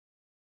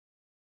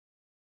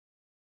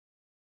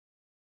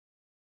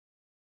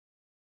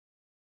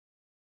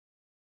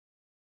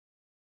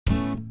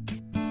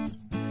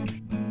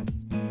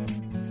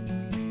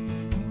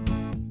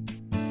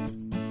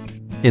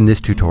In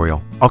this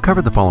tutorial, I'll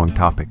cover the following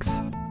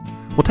topics.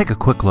 We'll take a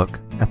quick look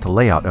at the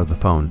layout of the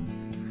phone.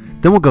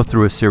 Then we'll go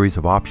through a series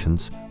of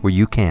options where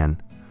you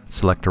can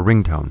select a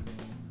ringtone,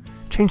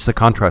 change the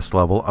contrast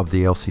level of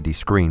the LCD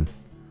screen,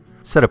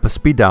 set up a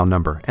speed dial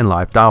number and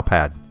live dial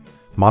pad,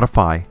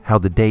 modify how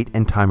the date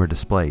and time are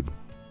displayed,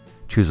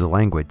 choose a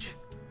language,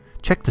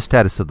 check the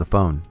status of the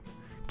phone,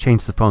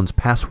 change the phone's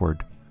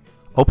password,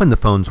 open the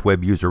phone's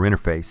web user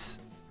interface,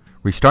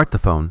 restart the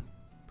phone,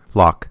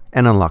 lock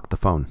and unlock the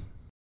phone.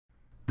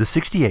 The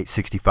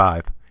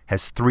 6865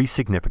 has three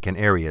significant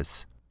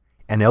areas: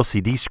 an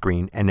LCD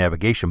screen and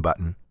navigation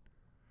button,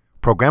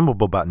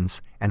 programmable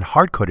buttons and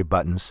hard-coded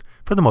buttons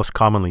for the most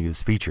commonly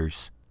used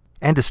features,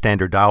 and a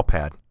standard dial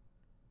pad.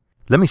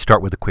 Let me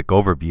start with a quick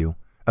overview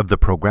of the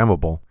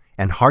programmable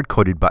and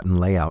hard-coded button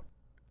layout.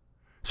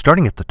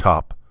 Starting at the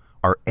top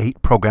are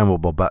 8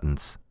 programmable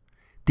buttons.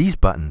 These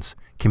buttons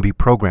can be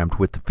programmed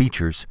with the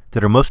features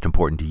that are most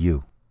important to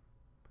you.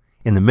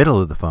 In the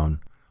middle of the phone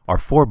are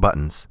 4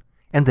 buttons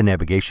and the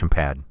navigation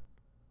pad.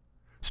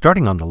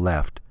 Starting on the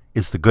left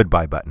is the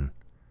goodbye button.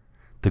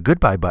 The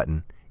goodbye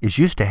button is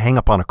used to hang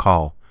up on a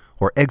call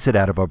or exit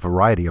out of a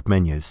variety of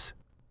menus.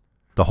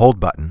 The hold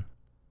button,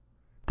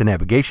 the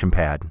navigation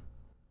pad.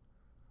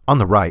 On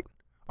the right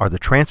are the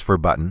transfer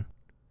button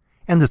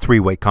and the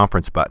three-way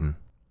conference button.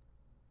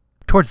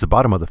 Towards the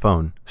bottom of the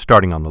phone,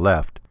 starting on the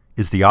left,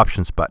 is the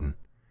options button,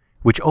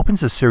 which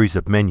opens a series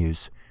of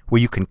menus where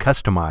you can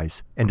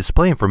customize and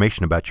display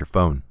information about your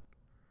phone.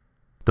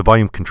 The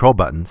volume control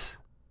buttons,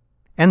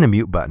 and the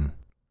mute button.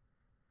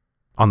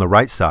 On the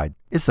right side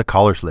is the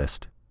callers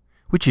list,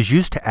 which is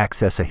used to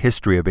access a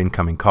history of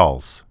incoming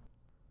calls.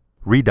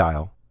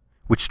 Redial,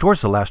 which stores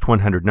the last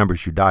 100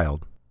 numbers you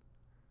dialed.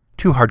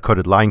 2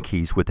 hard-coded line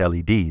keys with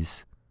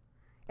LEDs,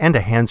 and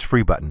a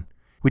hands-free button,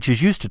 which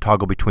is used to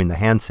toggle between the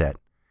handset,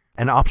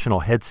 an optional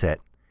headset,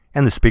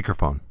 and the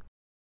speakerphone.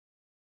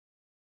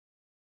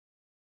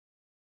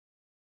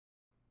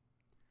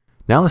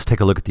 Now let's take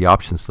a look at the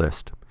options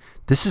list.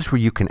 This is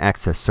where you can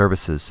access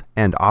services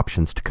and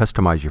options to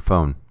customize your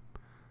phone.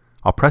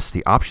 I'll press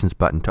the Options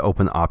button to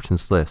open the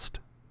options list.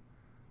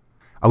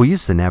 I will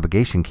use the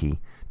navigation key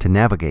to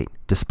navigate,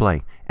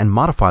 display, and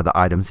modify the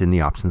items in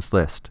the options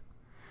list.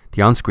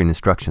 The on-screen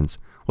instructions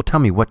will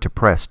tell me what to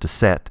press to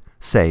set,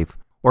 save,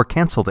 or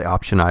cancel the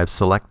option I have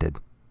selected.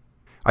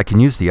 I can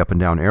use the up and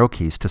down arrow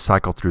keys to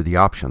cycle through the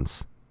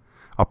options.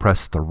 I'll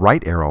press the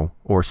right arrow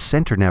or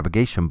center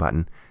navigation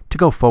button to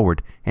go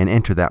forward and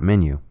enter that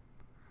menu.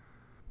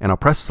 And I'll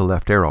press the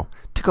left arrow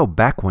to go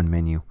back one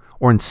menu,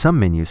 or in some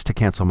menus to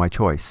cancel my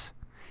choice.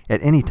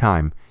 At any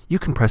time, you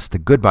can press the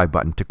goodbye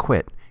button to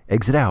quit,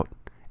 exit out,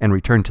 and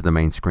return to the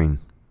main screen.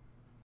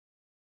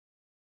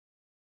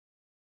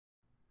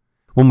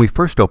 When we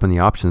first open the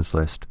options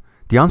list,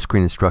 the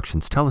on-screen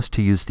instructions tell us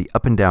to use the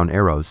up and down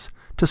arrows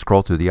to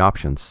scroll through the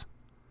options.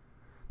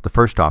 The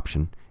first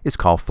option is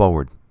Call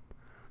Forward.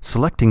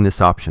 Selecting this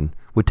option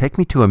would take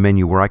me to a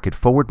menu where I could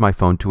forward my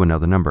phone to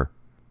another number.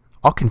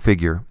 I'll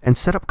configure and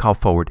set up Call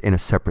Forward in a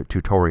separate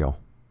tutorial.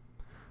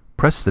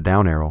 Press the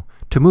down arrow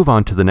to move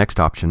on to the next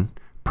option,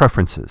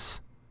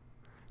 Preferences.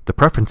 The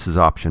Preferences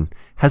option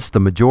has the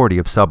majority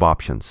of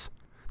sub-options.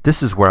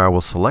 This is where I will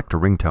select a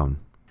ringtone,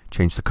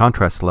 change the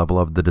contrast level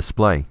of the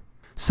display,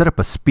 set up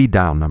a speed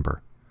dial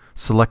number,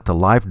 select the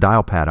live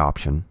dial pad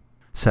option,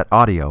 set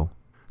audio,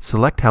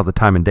 select how the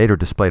time and date are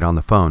displayed on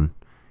the phone,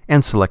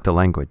 and select a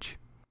language.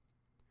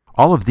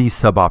 All of these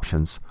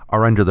sub-options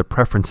are under the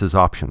Preferences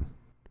option.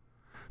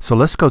 So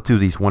let's go through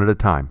these one at a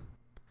time.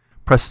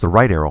 Press the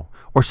right arrow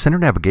or center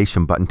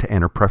navigation button to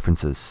enter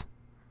Preferences.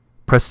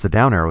 Press the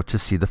down arrow to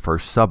see the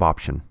first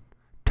sub-option,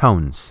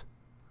 Tones.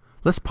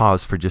 Let's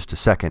pause for just a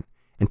second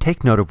and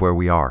take note of where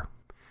we are.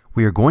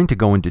 We are going to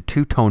go into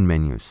 2 tone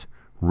menus,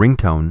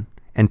 Ringtone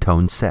and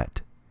Tone Set.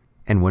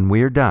 And when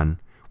we are done,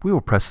 we will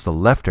press the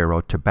left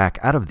arrow to back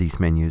out of these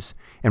menus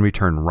and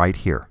return right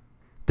here.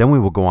 Then we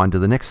will go on to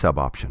the next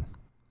sub-option.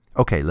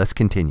 Okay, let's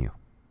continue.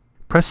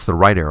 Press the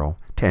right arrow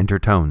to enter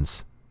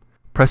Tones.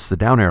 Press the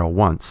down arrow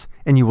once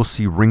and you will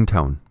see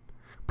Ringtone.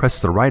 Press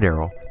the right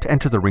arrow to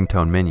enter the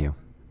ringtone menu.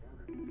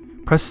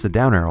 Press the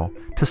down arrow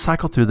to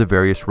cycle through the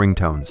various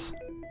ringtones.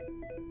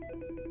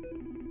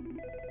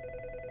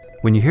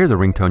 When you hear the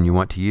ringtone you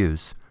want to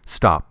use,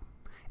 stop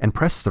and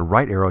press the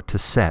right arrow to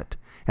set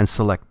and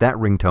select that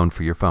ringtone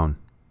for your phone.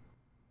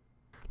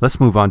 Let's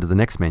move on to the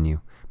next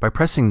menu by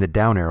pressing the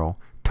down arrow,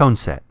 Tone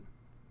Set.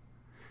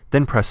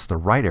 Then press the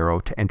right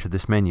arrow to enter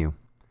this menu.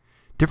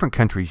 Different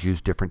countries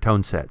use different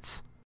tone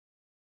sets.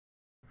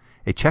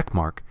 A check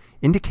mark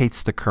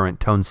indicates the current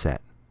tone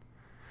set.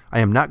 I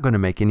am not going to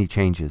make any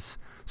changes,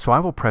 so I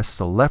will press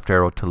the left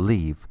arrow to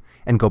leave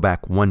and go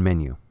back one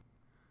menu.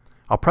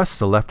 I'll press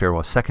the left arrow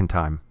a second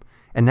time,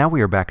 and now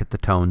we are back at the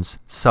Tones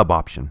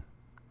sub-option.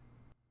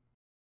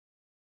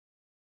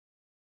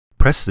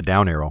 Press the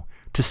down arrow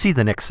to see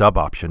the next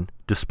sub-option,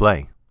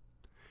 Display.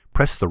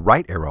 Press the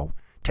right arrow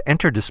to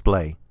enter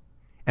Display,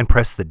 and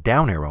press the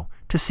down arrow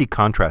to see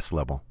Contrast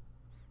Level.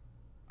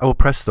 I will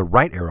press the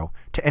right arrow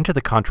to enter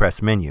the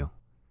contrast menu,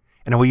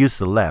 and I will use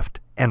the left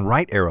and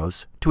right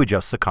arrows to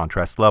adjust the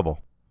contrast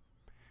level.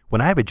 When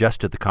I have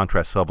adjusted the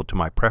contrast level to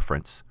my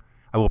preference,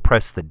 I will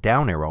press the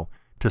down arrow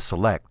to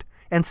select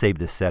and save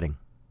this setting.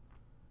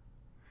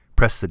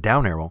 Press the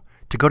down arrow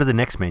to go to the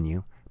next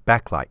menu,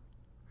 Backlight.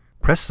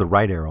 Press the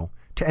right arrow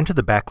to enter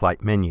the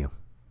Backlight menu.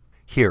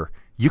 Here,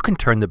 you can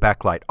turn the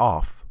backlight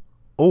off,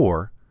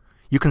 or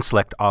you can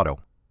select Auto,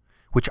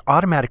 which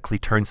automatically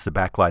turns the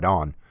backlight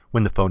on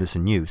when the phone is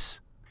in use,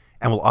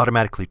 and will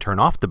automatically turn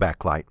off the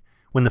backlight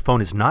when the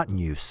phone is not in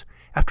use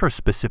after a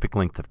specific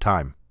length of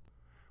time.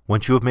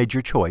 Once you have made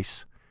your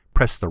choice,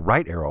 press the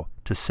right arrow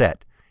to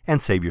set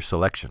and save your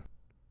selection.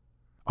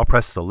 I'll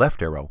press the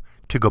left arrow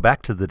to go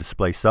back to the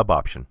Display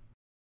sub-option.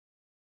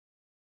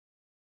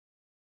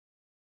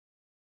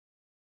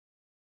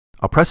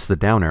 I'll press the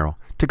down arrow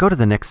to go to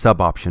the next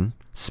sub-option,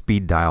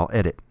 Speed Dial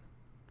Edit.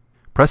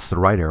 Press the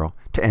right arrow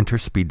to enter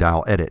Speed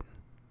Dial Edit.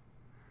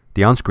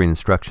 The on-screen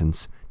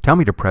instructions tell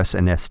me to press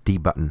an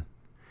SD button.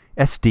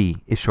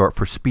 SD is short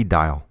for Speed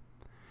Dial.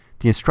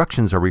 The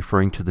instructions are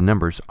referring to the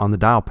numbers on the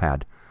dial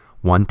pad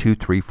 1, 2,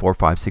 3, 4,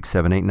 5, 6,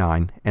 7, 8,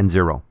 9, and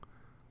 0.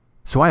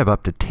 So I have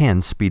up to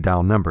 10 speed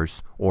dial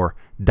numbers, or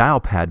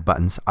dial pad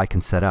buttons, I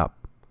can set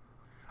up.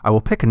 I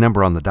will pick a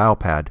number on the dial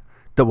pad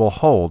that will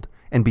hold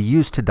and be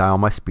used to dial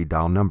my speed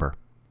dial number.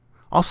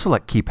 I'll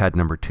select keypad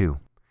number 2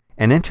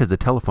 and enter the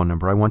telephone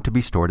number I want to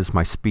be stored as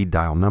my speed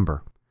dial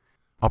number.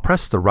 I'll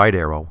press the right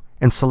arrow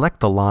and select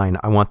the line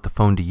I want the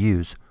phone to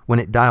use when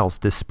it dials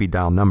this speed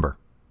dial number.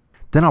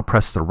 Then I'll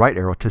press the right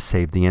arrow to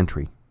save the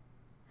entry.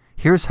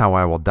 Here's how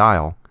I will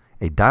dial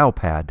a dial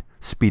pad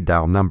speed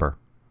dial number.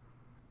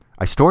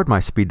 I stored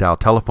my speed dial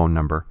telephone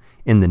number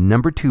in the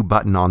number 2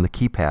 button on the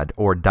keypad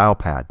or dial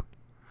pad.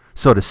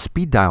 So to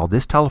speed dial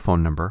this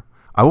telephone number,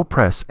 I will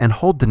press and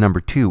hold the number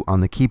 2 on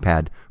the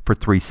keypad for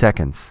 3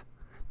 seconds.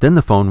 Then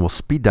the phone will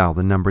speed dial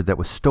the number that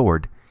was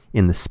stored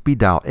in the Speed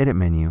Dial Edit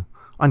menu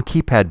on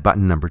keypad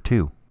button number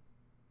 2.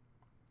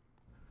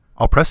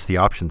 I'll press the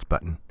Options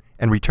button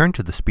and return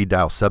to the Speed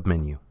Dial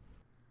submenu.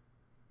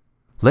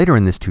 Later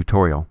in this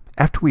tutorial,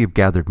 after we have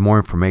gathered more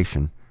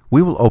information,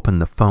 we will open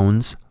the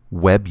phone's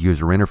web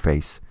user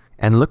interface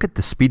and look at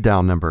the speed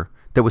dial number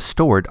that was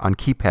stored on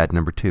keypad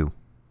number 2.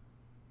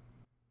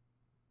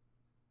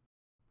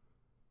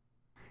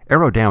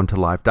 Arrow down to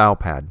Live Dial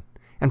Pad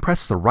and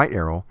press the right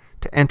arrow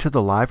to enter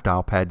the Live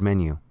Dial Pad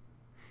menu.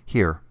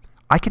 Here,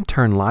 I can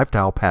turn Live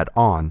Dial Pad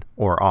on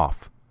or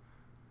off.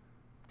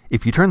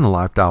 If you turn the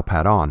Live Dial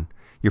Pad on,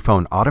 your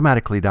phone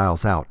automatically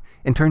dials out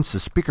and turns the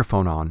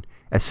speakerphone on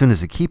as soon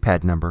as a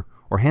keypad number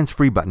or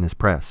hands-free button is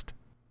pressed.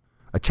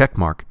 A check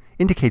mark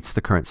indicates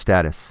the current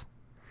status.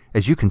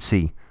 As you can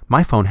see,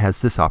 my phone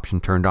has this option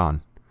turned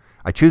on.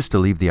 I choose to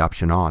leave the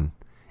option on.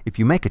 If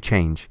you make a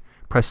change,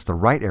 press the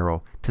right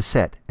arrow to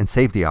set and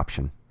save the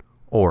option.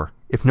 Or,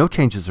 if no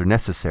changes are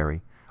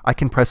necessary, I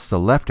can press the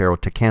left arrow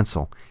to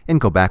cancel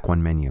and go back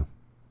one menu.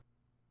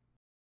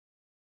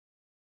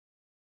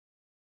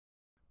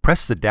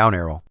 Press the down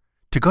arrow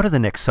to go to the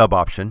next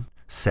sub-option,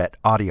 Set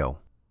Audio.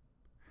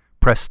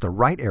 Press the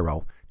right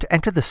arrow to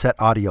enter the Set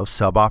Audio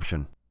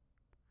sub-option.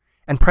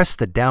 And press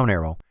the down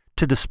arrow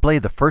to display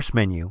the first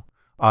menu,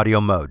 Audio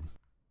Mode.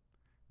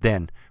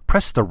 Then,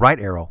 press the right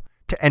arrow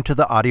to enter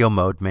the Audio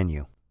Mode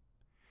menu.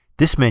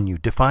 This menu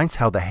defines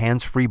how the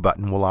hands-free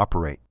button will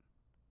operate.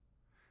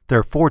 There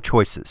are 4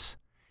 choices.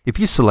 If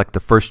you select the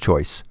first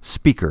choice,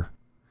 Speaker,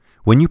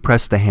 when you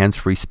press the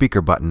hands-free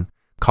speaker button,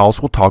 calls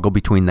will toggle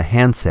between the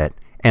handset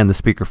and the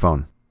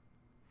speakerphone.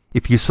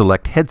 If you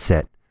select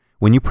Headset,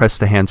 when you press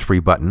the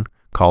hands-free button,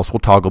 calls will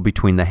toggle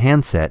between the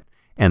handset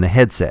and the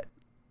headset.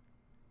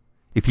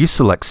 If you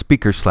select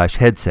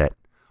Speaker/Headset,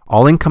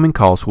 all incoming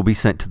calls will be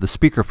sent to the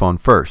speakerphone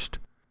first,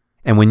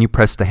 and when you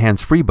press the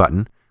hands-free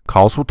button,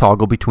 calls will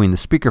toggle between the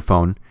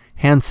speakerphone,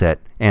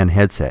 handset, and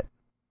headset.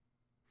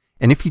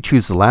 And if you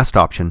choose the last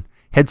option,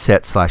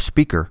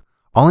 Headset/Speaker,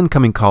 all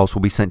incoming calls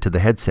will be sent to the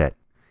headset,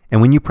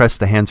 and when you press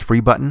the hands-free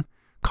button,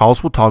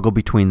 calls will toggle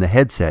between the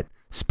headset,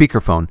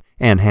 speakerphone,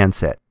 and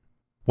handset.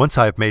 Once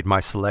I have made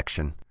my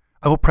selection,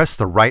 I will press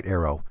the right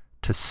arrow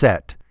to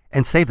set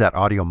and save that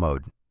audio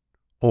mode.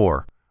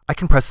 Or, I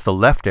can press the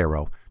left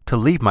arrow to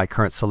leave my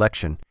current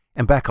selection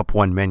and back up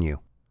one menu.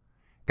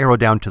 Arrow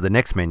down to the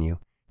next menu,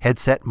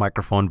 Headset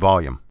Microphone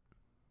Volume.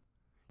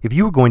 If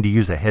you are going to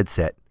use a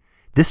headset,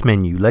 this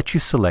menu lets you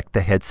select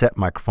the headset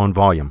microphone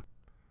volume.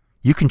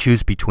 You can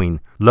choose between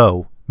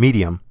low,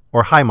 medium,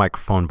 or high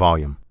microphone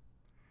volume.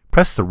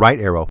 Press the right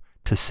arrow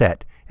to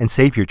set and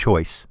save your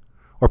choice,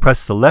 or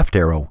press the left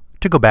arrow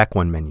to go back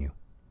one menu.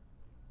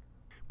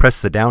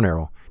 Press the down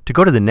arrow to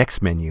go to the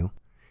next menu,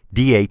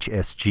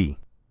 DHSG.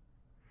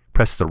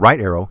 Press the right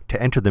arrow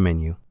to enter the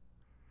menu.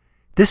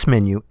 This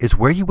menu is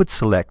where you would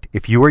select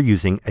if you are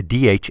using a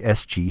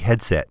DHSG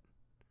headset.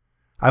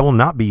 I will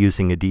not be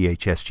using a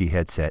DHSG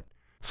headset,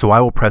 so I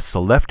will press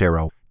the left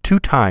arrow 2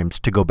 times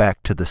to go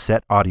back to the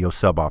Set Audio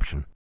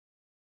sub-option.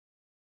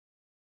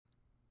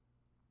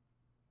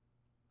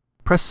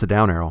 Press the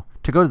down arrow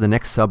to go to the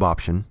next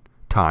sub-option,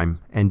 Time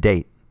and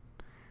Date.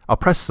 I'll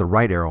press the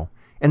right arrow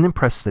and then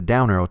press the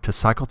down arrow to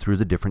cycle through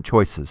the different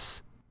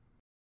choices.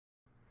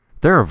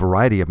 There are a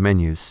variety of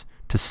menus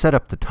to set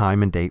up the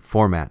time and date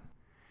format.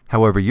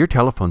 However, your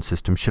telephone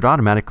system should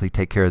automatically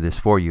take care of this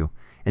for you,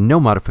 and no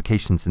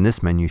modifications in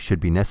this menu should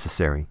be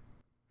necessary.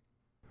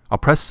 I'll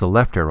press the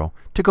left arrow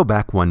to go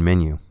back one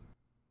menu.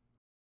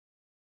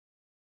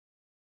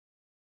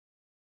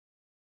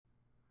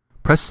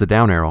 Press the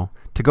down arrow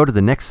to go to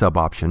the next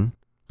sub-option,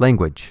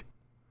 Language.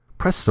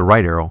 Press the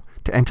right arrow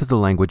to enter the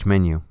language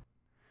menu.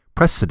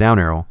 Press the down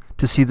arrow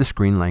to see the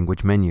screen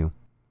language menu,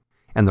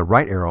 and the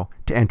right arrow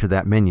to enter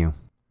that menu,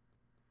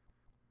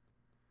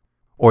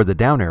 or the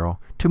down arrow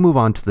to move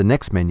on to the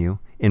next menu,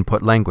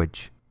 Input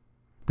Language.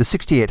 The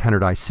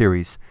 6800i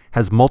series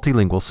has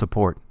multilingual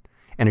support,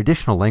 and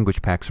additional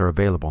language packs are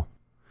available.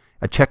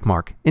 A check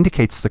mark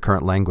indicates the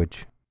current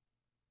language.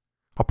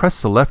 I'll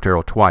press the left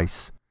arrow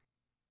twice.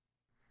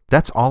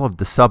 That's all of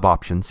the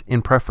sub-options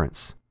in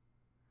Preference.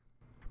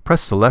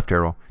 Press the left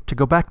arrow to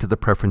go back to the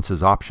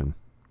Preferences option.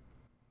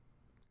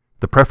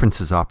 The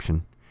Preferences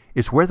option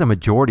is where the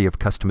majority of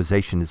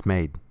customization is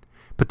made,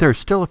 but there are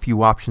still a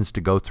few options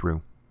to go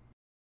through.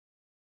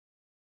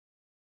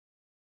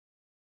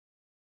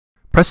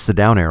 Press the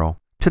down arrow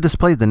to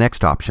display the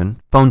next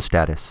option, Phone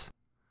Status.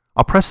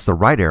 I'll press the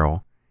right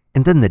arrow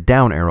and then the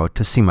down arrow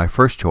to see my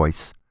first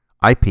choice,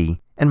 IP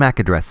and MAC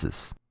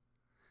addresses.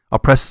 I'll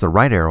press the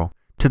right arrow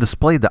to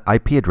display the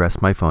IP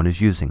address my phone is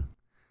using.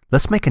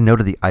 Let's make a note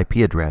of the IP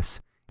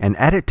address and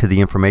add it to the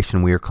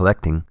information we are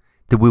collecting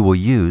that we will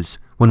use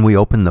when we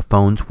open the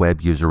phone's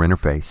web user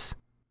interface.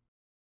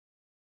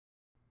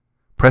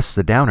 Press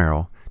the down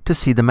arrow to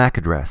see the MAC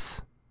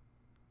address.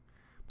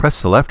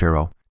 Press the left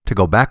arrow to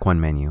go back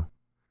one menu.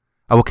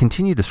 I will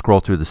continue to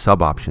scroll through the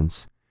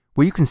sub-options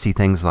where you can see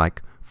things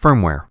like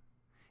firmware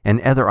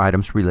and other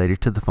items related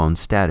to the phone's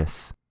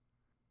status.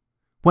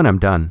 When I'm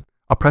done,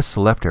 I'll press the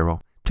left arrow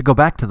to go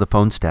back to the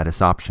phone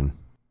status option.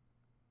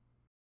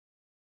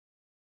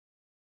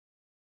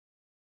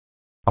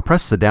 I'll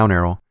press the down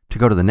arrow to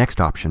go to the next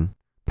option,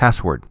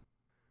 Password.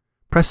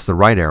 Press the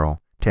right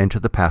arrow to enter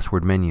the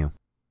password menu.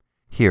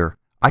 Here,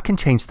 I can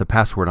change the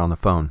password on the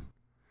phone.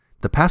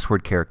 The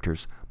password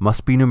characters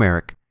must be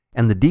numeric,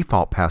 and the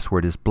default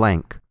password is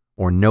blank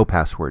or no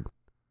password.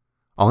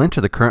 I'll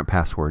enter the current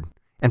password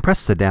and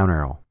press the down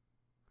arrow.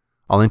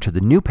 I'll enter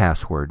the new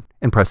password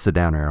and press the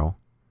down arrow.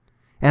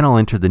 And I'll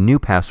enter the new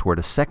password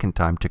a second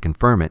time to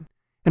confirm it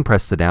and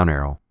press the down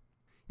arrow.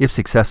 If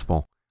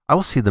successful, I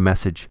will see the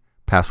message,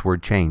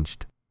 Password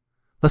changed.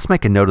 Let's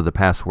make a note of the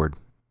password.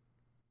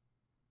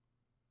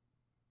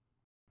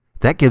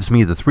 That gives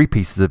me the three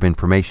pieces of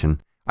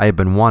information I have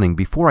been wanting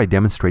before I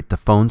demonstrate the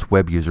phone's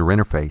web user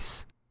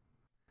interface.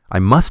 I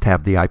must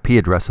have the IP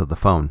address of the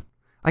phone.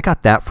 I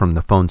got that from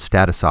the phone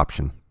status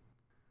option.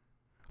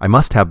 I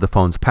must have the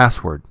phone's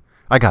password.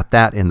 I got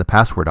that in the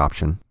password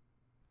option.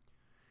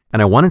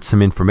 And I wanted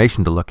some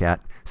information to look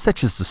at,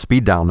 such as the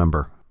speed dial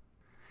number.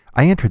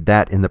 I entered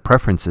that in the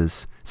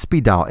Preferences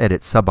Speed Dial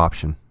Edit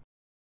sub-option.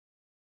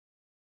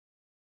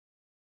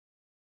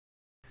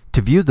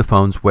 To view the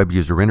phone's web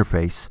user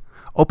interface,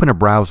 open a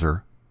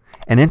browser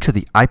and enter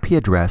the IP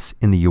address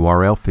in the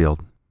URL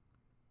field.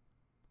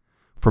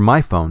 For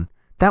my phone,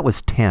 that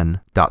was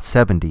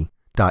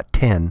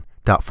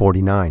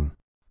 10.70.10.49.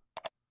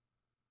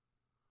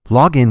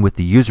 Log in with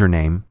the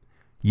username,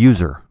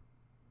 user,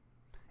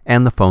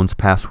 and the phone's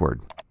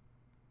password.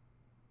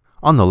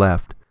 On the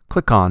left,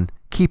 click on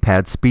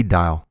Keypad Speed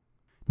Dial.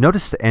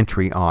 Notice the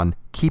entry on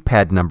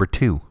Keypad number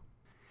 2.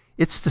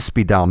 It's the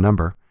speed dial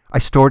number I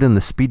stored in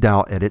the Speed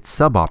Dial Edit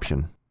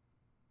sub-option.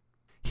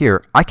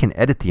 Here, I can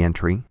edit the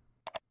entry,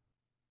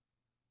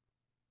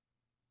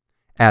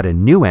 add a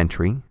new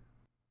entry,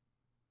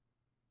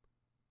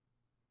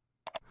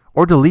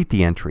 or delete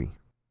the entry.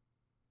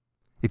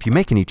 If you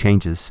make any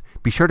changes,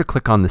 be sure to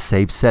click on the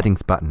Save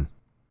Settings button.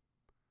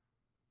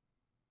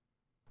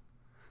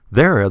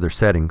 There are other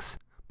settings,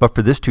 but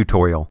for this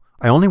tutorial,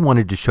 I only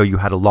wanted to show you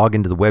how to log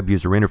into the web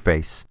user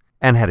interface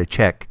and how to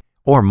check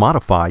or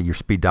modify your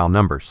speed dial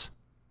numbers.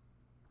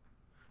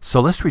 So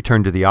let's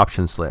return to the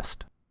options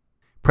list.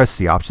 Press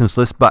the Options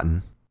List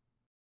button.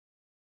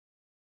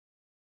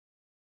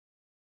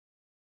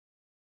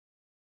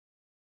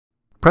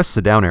 Press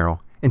the down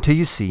arrow until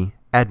you see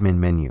Admin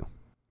Menu.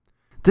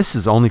 This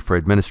is only for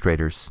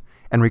administrators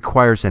and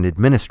requires an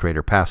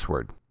administrator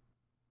password.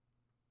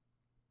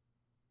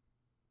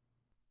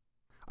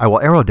 I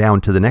will arrow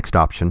down to the next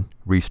option,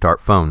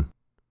 Restart Phone,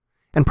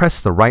 and press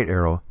the right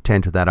arrow to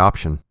enter that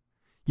option.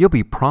 You'll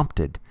be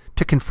prompted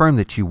to confirm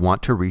that you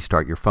want to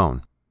restart your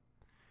phone.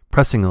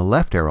 Pressing the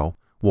left arrow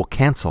will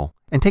cancel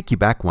and take you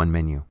back one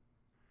menu.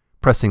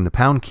 Pressing the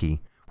pound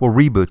key will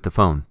reboot the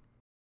phone.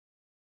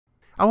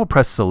 I will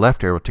press the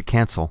left arrow to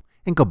cancel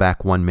and go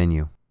back one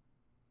menu.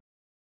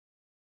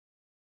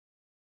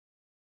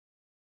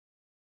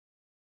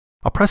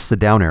 I'll press the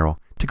down arrow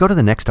to go to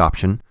the next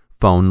option,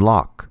 Phone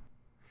Lock.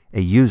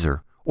 A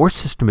user or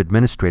system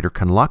administrator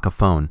can lock a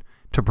phone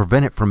to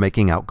prevent it from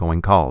making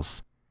outgoing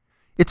calls.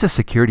 It's a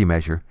security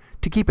measure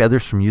to keep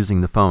others from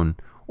using the phone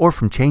or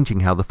from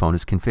changing how the phone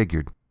is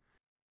configured.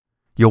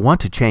 You'll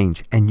want to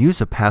change and use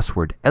a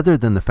password other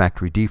than the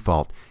factory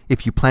default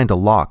if you plan to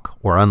lock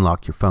or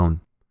unlock your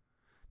phone.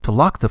 To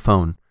lock the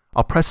phone,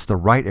 I'll press the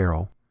right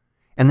arrow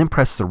and then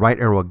press the right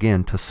arrow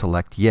again to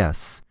select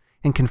Yes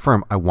and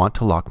confirm I want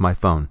to lock my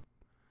phone.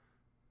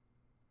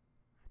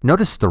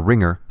 Notice the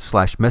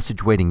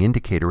ringer/message waiting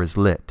indicator is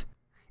lit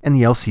and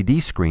the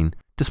LCD screen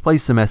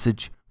displays the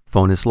message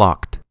Phone is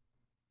locked.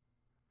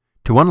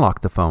 To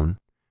unlock the phone,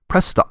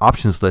 press the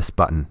Options List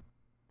button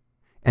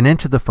and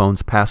enter the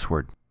phone's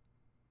password.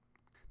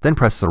 Then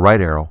press the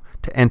right arrow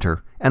to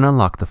enter and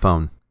unlock the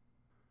phone.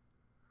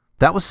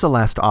 That was the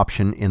last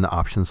option in the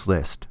options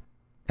list.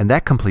 And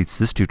that completes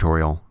this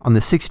tutorial on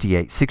the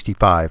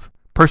 6865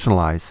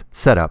 Personalize,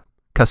 Setup,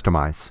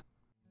 Customize.